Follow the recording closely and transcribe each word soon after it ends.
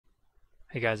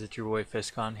Hey guys, it's your boy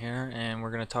Fiscon here, and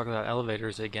we're going to talk about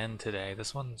elevators again today.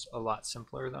 This one's a lot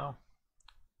simpler though.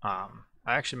 I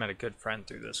actually met a good friend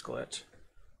through this glitch.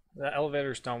 The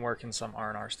elevators don't work in some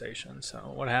R&R stations,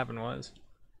 so what happened was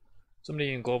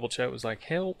somebody in global chat was like,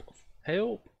 help,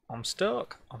 help, I'm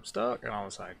stuck, and I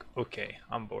was like, okay,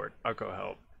 I'm bored, I'll go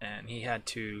help. And he had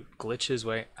to glitch his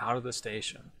way out of the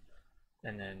station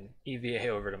and then EVA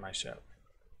over to my ship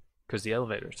because the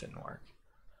elevators didn't work.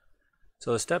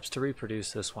 So the steps to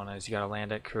reproduce this one is you gotta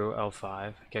land at crew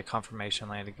L5, get confirmation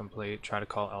landing complete, try to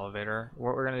call elevator.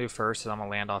 What we're gonna do first is I'm gonna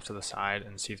land off to the side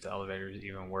and see if the elevators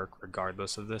even work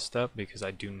regardless of this step, because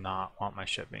I do not want my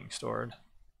ship being stored.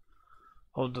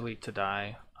 Hold delete to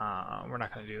die. We're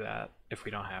not gonna do that if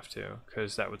we don't have to,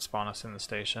 because that would spawn us in the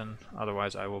station.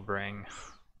 Otherwise I will bring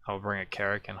a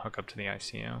Carrick and hook up to the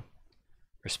ICU.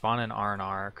 Respawn in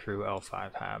R&R crew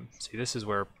L5 hab. See, this is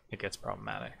where it gets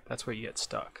problematic. That's where you get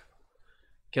stuck.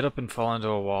 Get up and fall into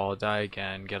a wall, die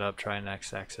again, get up, try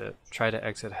next exit. Try to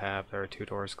exit hab, there are two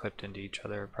doors clipped into each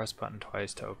other. Press button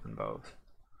twice to open both.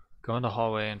 Go into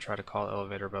hallway and try to call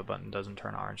elevator, but button doesn't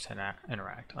turn orange to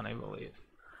interact, unable to leave.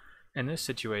 In this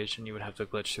situation, you would have to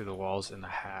glitch through the walls in the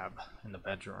hab, in the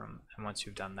bedroom, and once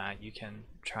you've done that, you can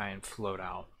try and float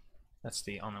out. That's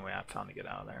the only way I've found to get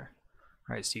out of there.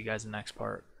 Alright, see you guys in the next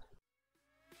part.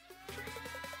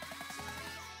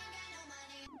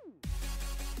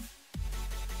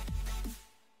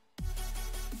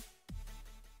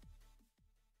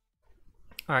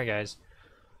 Alright guys,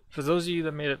 for those of you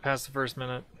that made it past the first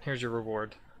minute, here's your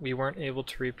reward. We weren't able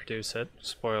to reproduce it,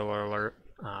 spoiler alert.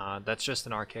 That's just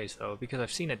in our case though, because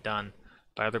I've seen it done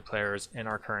by other players in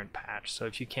our current patch. So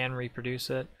if you can reproduce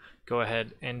it, go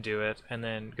ahead and do it, and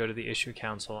then go to the issue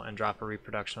council and drop a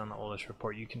reproduction on the oldest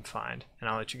report you can find, and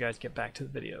I'll let you guys get back to the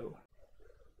video.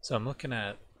 So I'm looking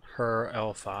at her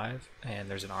L5, and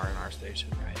there's an R&R station,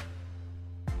 right?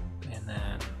 And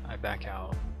then I back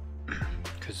out,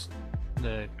 because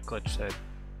the glitch said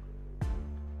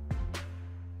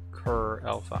crew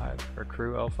L5 or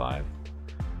crew L5.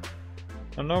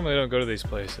 I normally don't go to these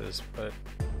places, but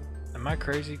am I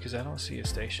crazy? Because I don't see a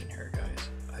station here, guys.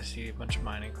 I see a bunch of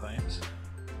mining claims,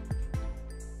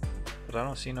 but I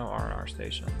don't see no R&R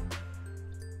station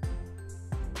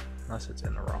unless it's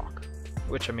in the rock,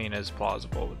 which I mean is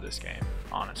plausible with this game,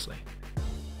 honestly.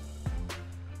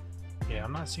 Yeah,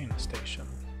 I'm not seeing a station.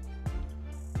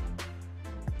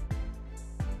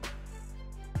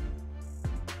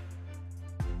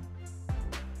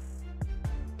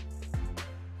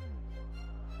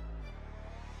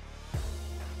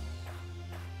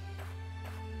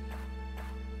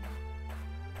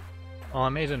 Well, I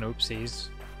made an oopsies.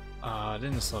 I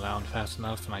didn't slow down fast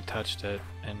enough and I touched it,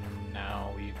 and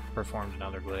now we've performed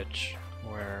another glitch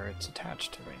where it's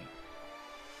attached to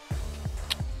me.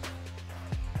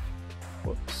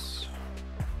 Whoops.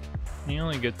 The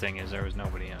only good thing is there was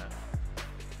nobody in it,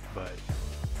 but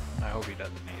I hope he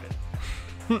doesn't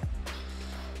need it.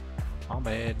 My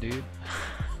bad, dude.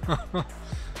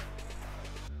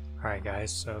 Alright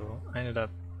guys, so I ended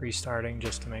up restarting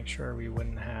just to make sure we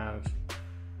wouldn't have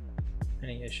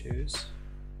any issues.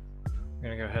 I'm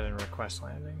gonna go ahead and request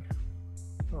landing.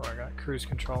 Oh, I got cruise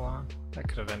control on. That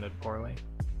could have ended poorly.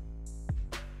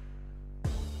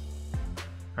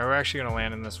 Alright, we're actually gonna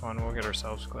land in this one. We'll get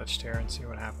ourselves glitched here and see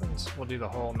what happens. We'll do the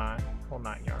whole 9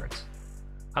 yards.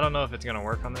 I don't know if it's gonna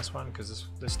work on this one because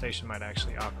this station might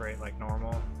actually operate like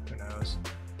normal. Who knows?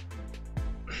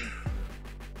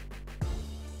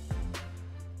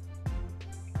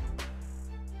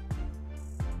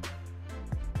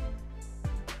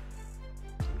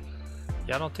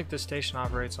 Yeah, I don't think this station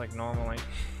operates like normally.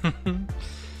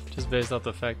 Just based off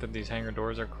the fact that these hangar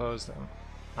doors are closed though.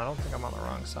 I don't think I'm on the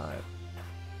wrong side.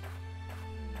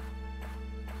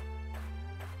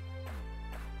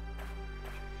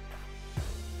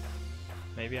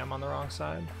 Maybe I'm on the wrong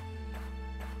side?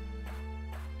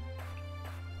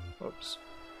 Whoops.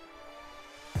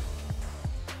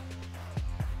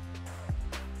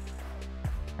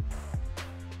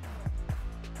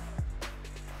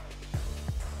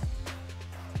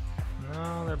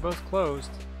 No, they're both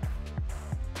closed.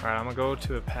 Alright, I'm gonna go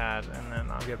to a pad and then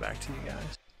I'll get back to you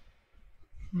guys.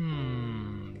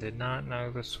 Did not know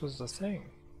this was a thing.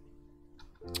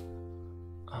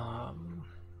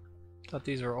 Thought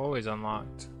these were always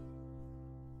unlocked.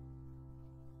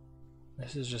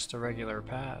 This is just a regular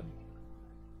pad.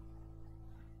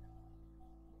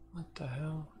 What the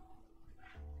hell?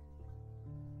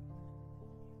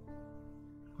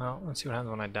 Well, let's see what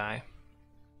happens when I die.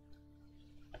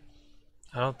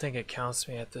 I don't think it counts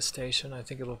me at this station. I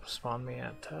think it'll spawn me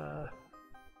at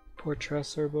Port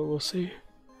Tresser, but we'll see.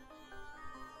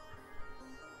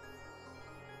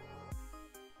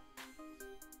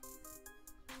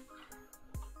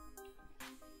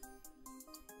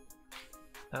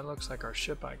 That looks like our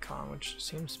ship icon, which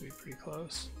seems to be pretty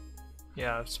close.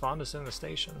 Yeah, it spawned us in the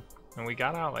station, and we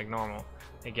got out like normal.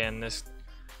 Again, this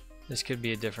could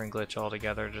be a different glitch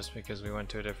altogether just because we went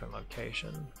to a different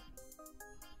location.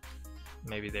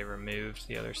 Maybe they removed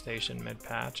the other station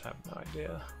mid-patch, I have no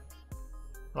idea. I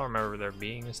don't remember there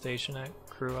being a station at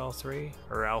Crew L3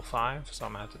 or L5, so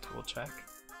I'm gonna have to double check.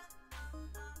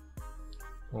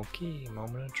 Okay,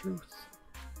 moment of truth.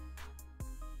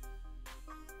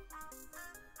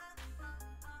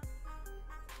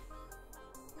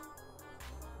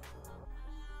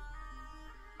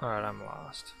 Alright, I'm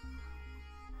lost.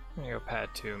 I'm gonna go pad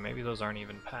 2. Maybe those aren't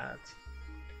even pads.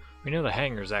 We know the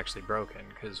hangar's actually broken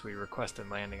because we requested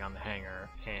landing on the hangar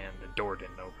and the door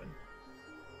didn't open.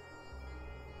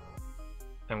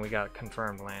 And we got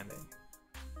confirmed landing.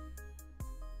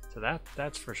 So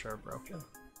that's for sure broken.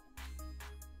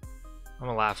 I'm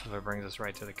gonna laugh if it brings us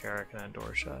right to the Carrack and then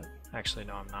door shut. Actually,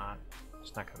 no, I'm not.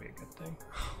 It's not gonna be a good thing.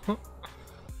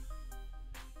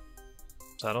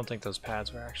 So I don't think those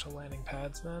pads were actual landing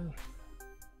pads then.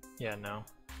 Yeah, no.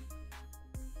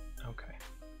 Okay.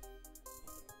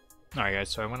 Alright guys,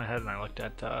 so I went ahead and I looked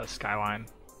at Skyline.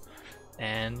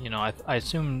 And, you know, I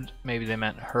assumed maybe they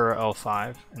meant her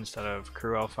L5 instead of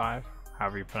Crew L5,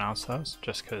 however you pronounce those,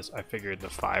 just because I figured the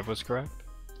 5 was correct.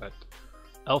 But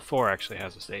L4 actually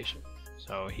has a station.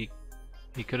 So he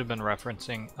could have been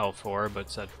referencing L4 but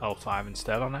said L5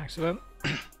 instead on accident.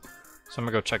 So I'm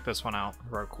gonna go check this one out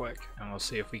real quick and we'll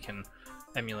see if we can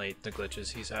emulate the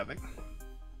glitches he's having.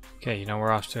 Okay, you know,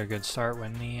 we're off to a good start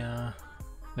when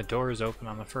the door is open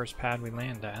on the first pad we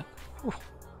land at. Whew.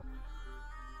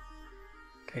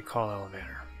 Okay, call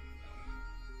elevator.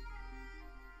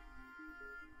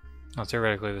 Oh,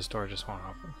 theoretically this door just won't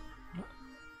open.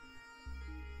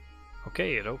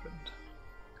 Okay, it opened.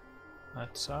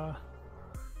 Let's go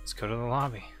to the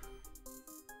lobby.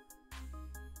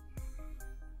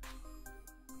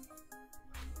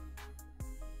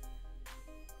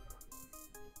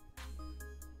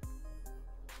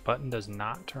 Button does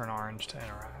not turn orange to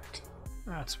interact.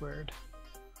 That's weird.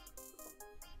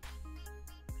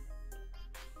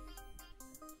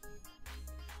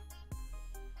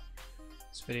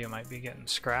 This video might be getting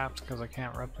scrapped because I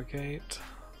can't replicate.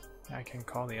 I can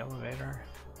call the elevator.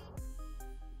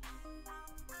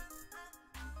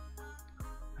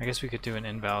 I guess we could do an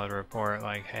invalid report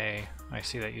like, hey, I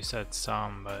see that you said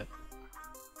some, but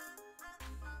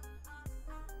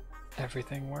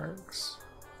everything works.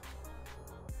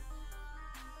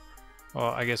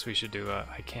 Well, I guess we should do a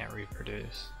I can't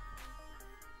reproduce.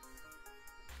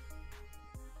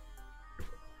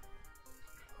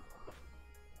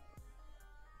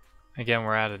 Again,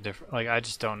 we're at a different, like, I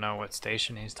just don't know what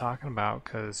station he's talking about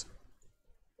because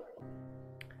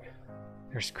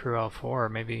there's Crew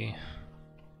L4, maybe,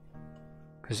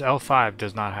 because L5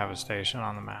 does not have a station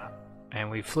on the map, and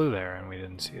we flew there and we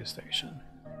didn't see a station.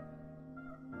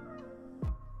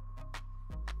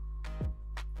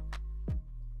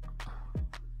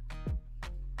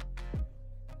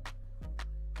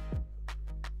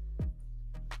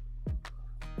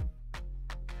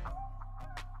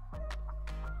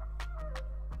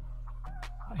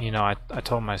 You know, I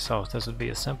told myself this would be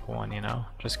a simple one, you know?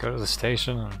 Just go to the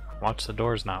station and watch the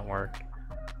doors not work.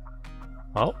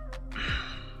 Well,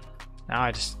 now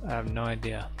I have no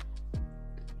idea.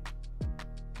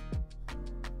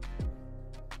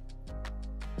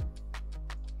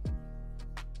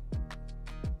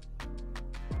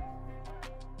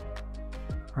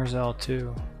 Where's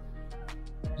L2?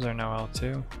 Is there no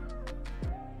L2?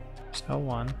 There's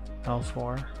L1,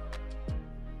 L4.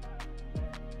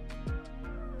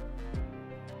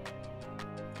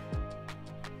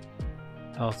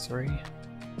 L3,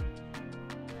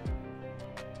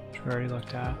 which we already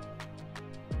looked at.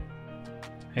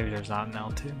 Maybe there's not an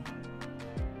L2.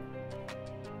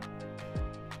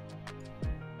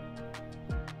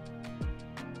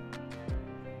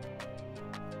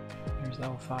 There's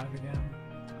L5 again,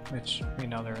 which we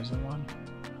know there isn't one.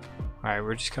 Alright,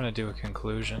 we're just gonna do a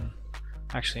conclusion.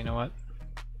 Actually, you know what?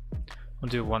 We'll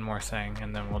do one more thing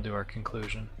and then we'll do our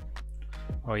conclusion.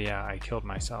 Oh yeah, I killed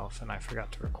myself and I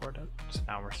forgot to record it, so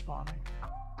now we're spawning.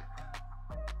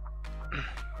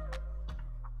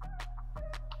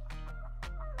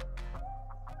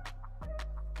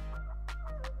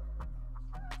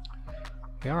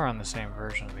 We are on the same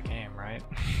version of the game, right?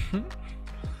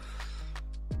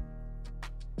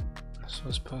 This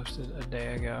was posted a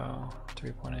day ago,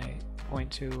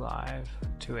 3.8.2 live,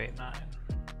 289,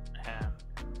 and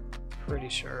pretty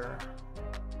sure.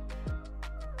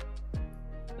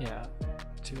 Yeah,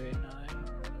 289.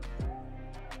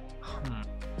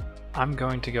 I'm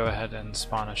going to go ahead and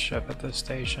spawn a ship at this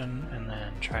station and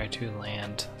then try to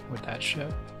land with that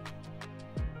ship.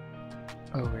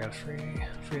 Oh, we got a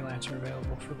freelancer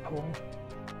available for pull.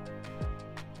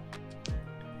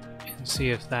 And see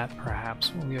if that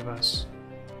perhaps will give us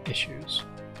issues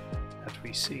that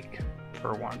we seek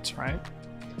for once, right?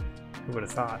 Who would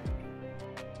have thought?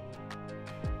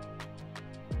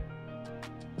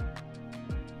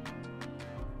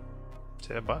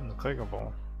 See, the button's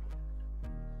clickable.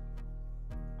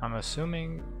 I'm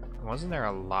assuming, wasn't there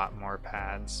a lot more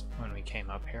pads when we came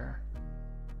up here?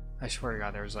 I swear to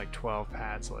God, there was like 12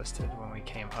 pads listed when we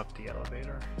came up the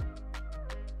elevator.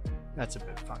 That's a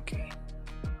bit funky.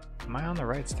 Am I on the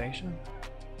right station?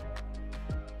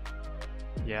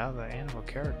 Yeah, the animal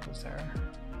character was there.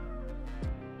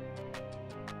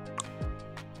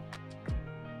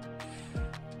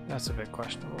 That's a bit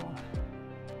questionable.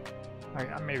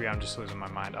 Maybe I'm just losing my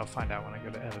mind. I'll find out when I go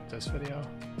to edit this video.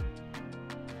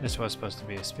 This was supposed to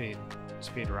be a speed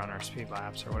run or speed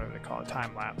lapse or whatever they call it.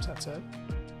 Time lapse, that's it.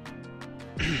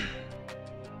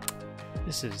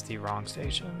 This is the wrong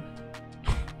station.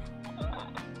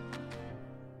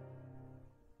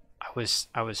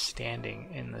 I was standing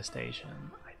in the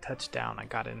station. I touched down, I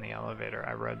got in the elevator,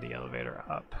 I rode the elevator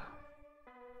up.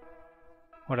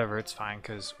 Whatever, it's fine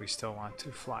because we still want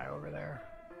to fly over there.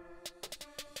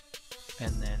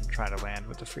 And then try to land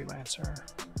with the freelancer.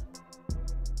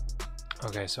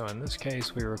 Okay, so in this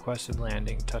case we requested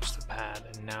landing, touched the pad,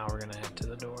 and now we're gonna head to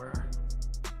the door.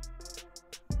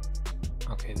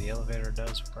 Okay, the elevator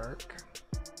does work.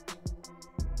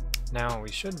 Now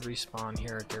we should respawn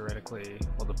here theoretically.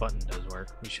 Well, the button does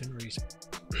work. We should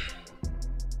respawn.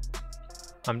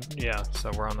 Yeah, so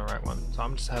we're on the right one. So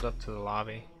I'm just head up to the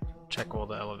lobby, check all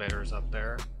the elevators up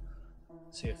there,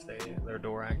 see if their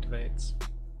door activates.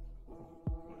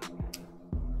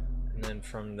 And then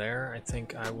from there, I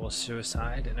think I will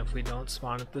suicide, and if we don't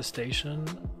spawn at the station,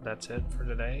 that's it for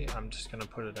today. I'm just gonna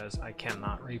put it as I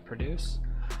cannot reproduce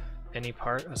any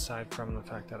part aside from the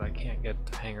fact that I can't get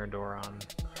the hangar door on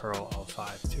Referral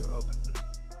L5 to open.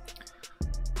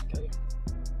 Okay.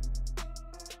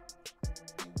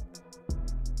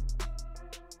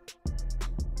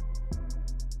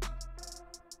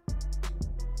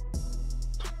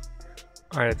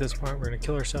 Alright, at this point we're going to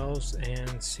kill ourselves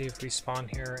and see if we spawn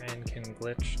here and can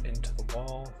glitch into the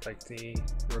wall like the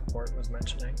report was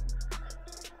mentioning.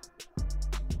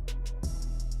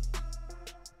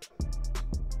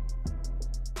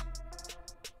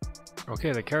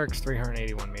 Okay, the Carrick's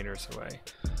 381 meters away,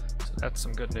 so that's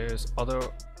some good news,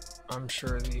 although I'm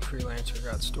sure the freelancer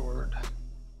got stored.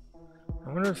 I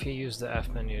wonder if he used the F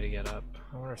menu to get up.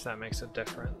 I wonder if that makes a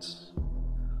difference.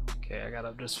 Okay, I got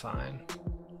up just fine.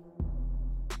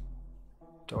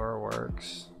 Door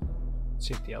works. Let's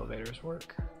see if the elevators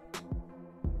work.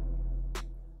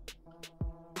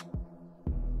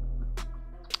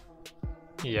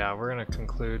 Yeah, we're going to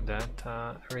conclude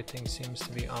that everything seems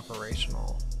to be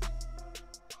operational.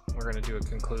 We're going to do a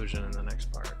conclusion in the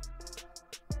next part.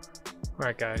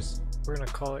 Alright guys, we're going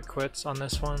to call it quits on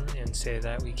this one and say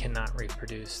that we cannot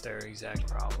reproduce their exact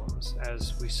problems.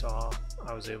 As we saw,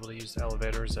 I was able to use the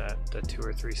elevators at the 2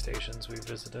 or 3 stations we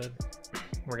visited.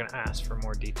 We're going to ask for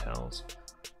more details,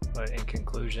 but in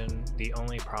conclusion, the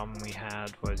only problem we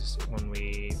had was when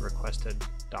we requested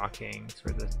docking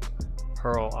for the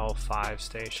Referral L5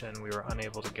 station, we were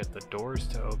unable to get the doors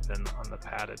to open on the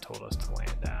pad it told us to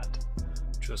land at,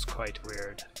 which was quite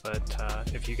weird. But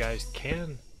if you guys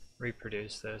can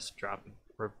reproduce this, drop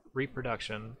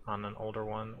reproduction on an older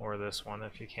one or this one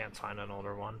if you can't find an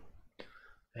older one.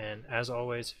 And as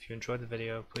always, if you enjoyed the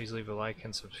video, please leave a like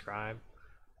and subscribe,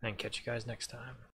 and catch you guys next time.